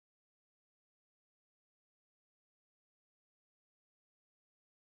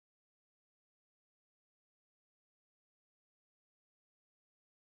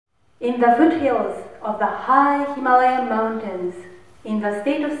In the foothills of the high Himalayan mountains in the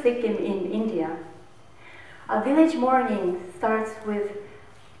state of Sikkim in India, a village morning starts with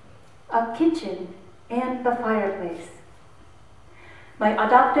a kitchen and the fireplace. My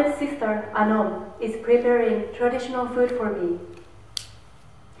adopted sister, Anom, is preparing traditional food for me.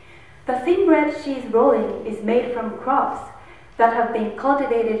 The thin bread she is rolling is made from crops that have been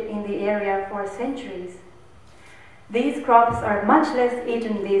cultivated in the area for centuries. These crops are much less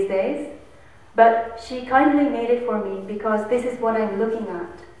eaten these days, but she kindly made it for me because this is what I'm looking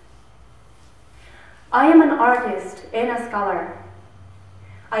at. I am an artist and a scholar.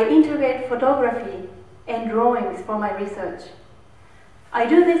 I integrate photography and drawings for my research. I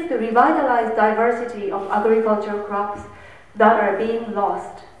do this to revitalize diversity of agricultural crops that are being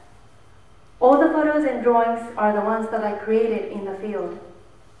lost. All the photos and drawings are the ones that I created in the field.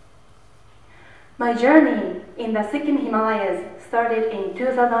 My journey in the Sikkim Himalayas started in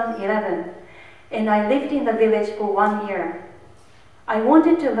 2011, and I lived in the village for 1 year. I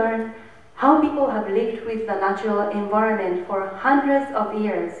wanted to learn how people have lived with the natural environment for hundreds of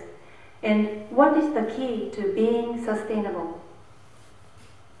years, and what is the key to being sustainable.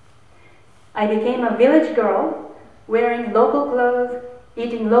 I became a village girl, wearing local clothes,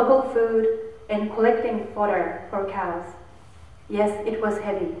 eating local food, and collecting fodder for cows. Yes, it was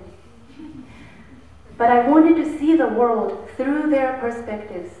heavy. But I wanted to see the world through their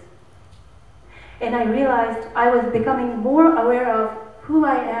perspectives. And I realized I was becoming more aware of who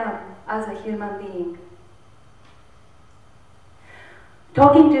I am as a human being.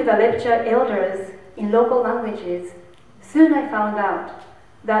 Talking to the lecture elders in local languages, soon I found out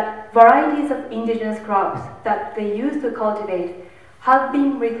that varieties of indigenous crops that they used to cultivate have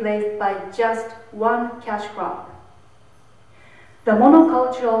been replaced by just one cash crop. The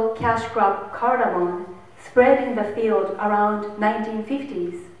monocultural cash crop cardamom spread in the field around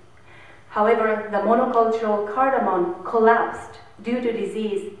 1950s. However, the monocultural cardamom collapsed due to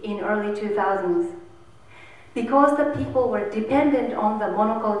disease in early 2000s. Because the people were dependent on the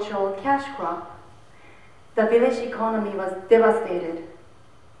monocultural cash crop, the village economy was devastated.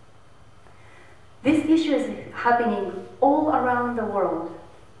 This issue is happening all around the world.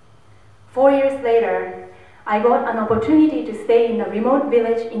 4 years later, I got an opportunity to stay in a remote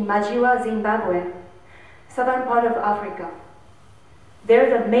village in Majiwa, Zimbabwe, southern part of Africa. There,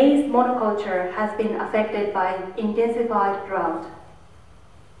 the maize monoculture has been affected by intensified drought.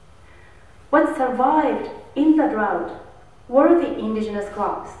 What survived in the drought were the indigenous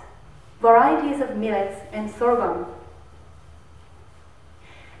crops, varieties of millets and sorghum.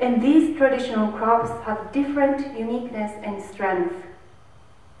 And these traditional crops have different uniqueness and strength.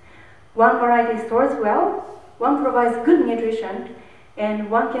 One variety stores well, one provides good nutrition, and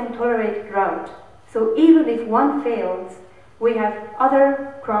one can tolerate drought. So even if one fails, we have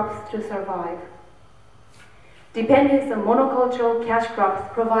other crops to survive. Dependence on monocultural cash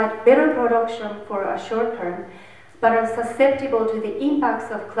crops provide better production for a short term, but are susceptible to the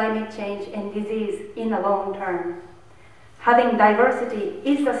impacts of climate change and disease in the long term. Having diversity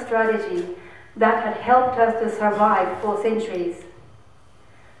is a strategy that had helped us to survive for centuries.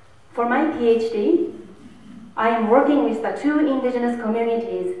 For my PhD, I am working with the 2 indigenous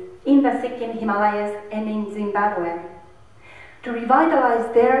communities in the Sikkim Himalayas and in Zimbabwe to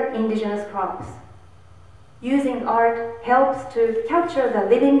revitalize their indigenous crops. Using art helps to capture the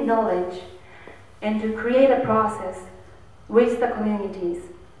living knowledge and to create a process with the communities.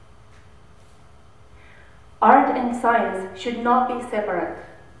 Art and science should not be separate.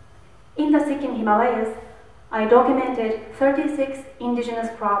 In the Sikkim Himalayas, I documented 36 indigenous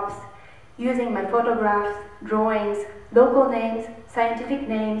crops using my photographs, drawings, local names, scientific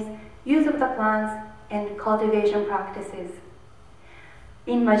names, use of the plants, and cultivation practices.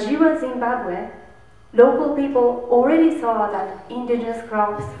 In Majiwa, Zimbabwe, local people already saw that indigenous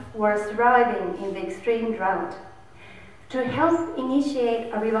crops were thriving in the extreme drought. To help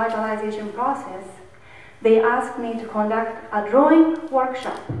initiate a revitalization process, they asked me to conduct a drawing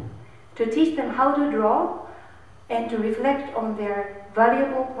workshop to teach them how to draw and to reflect on their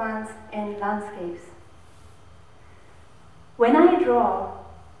valuable plants and landscapes. When I draw,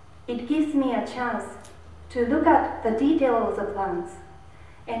 it gives me a chance to look at the details of the plants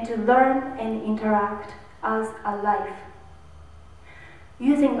and to learn and interact as a life.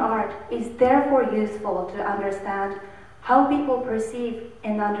 Using art is therefore useful to understand how people perceive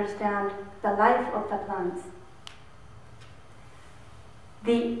and understand the life of the plants.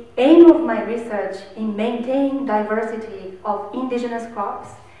 The aim of my research in maintaining diversity of indigenous crops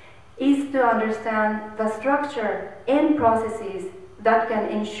is to understand the structure and processes that can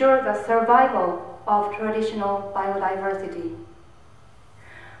ensure the survival of traditional biodiversity.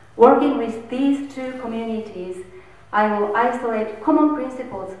 Working with these two communities, I will isolate common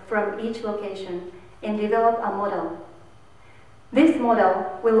principles from each location and develop a model. This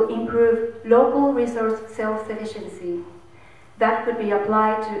model will improve local resource self-sufficiency that could be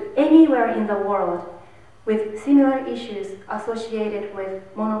applied to anywhere in the world with similar issues associated with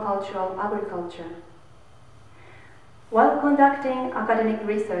monocultural agriculture. While conducting academic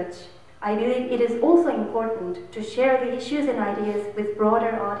research, I believe it is also important to share the issues and ideas with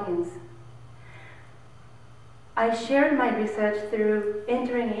broader audience. I shared my research through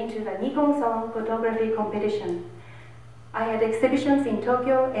entering into the Nikon Salon photography competition. I had exhibitions in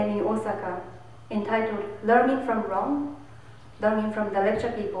Tokyo and in Osaka entitled Learning from Rome, Learning from the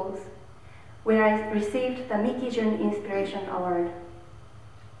Lecture Peoples, where I received the Miki Jun Inspiration Award.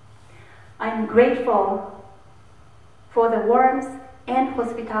 I'm grateful for the warmth and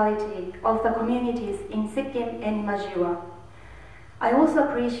hospitality of the communities in Sikkim and Majiwa. I also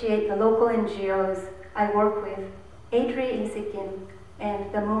appreciate the local NGOs I work with, A-Tree in Sikkim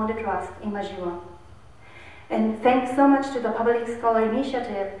and the Monde Trust in Majiwa. And thanks so much to the Public Scholar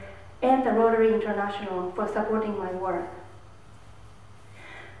Initiative and the Rotary International for supporting my work.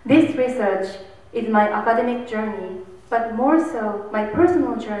 This research is my academic journey, but more so my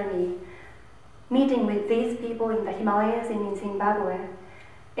personal journey, meeting with these people in the Himalayas and in Zimbabwe,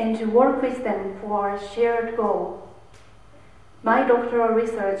 and to work with them for a shared goal. My doctoral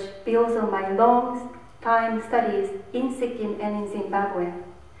research builds on my long-time studies in Sikkim and in Zimbabwe.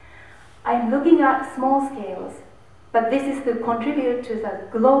 I'm looking at small scales, but this is to contribute to the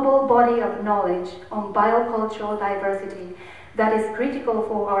global body of knowledge on biocultural diversity that is critical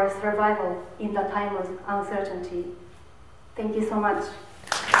for our survival in the time of uncertainty. Thank you so much.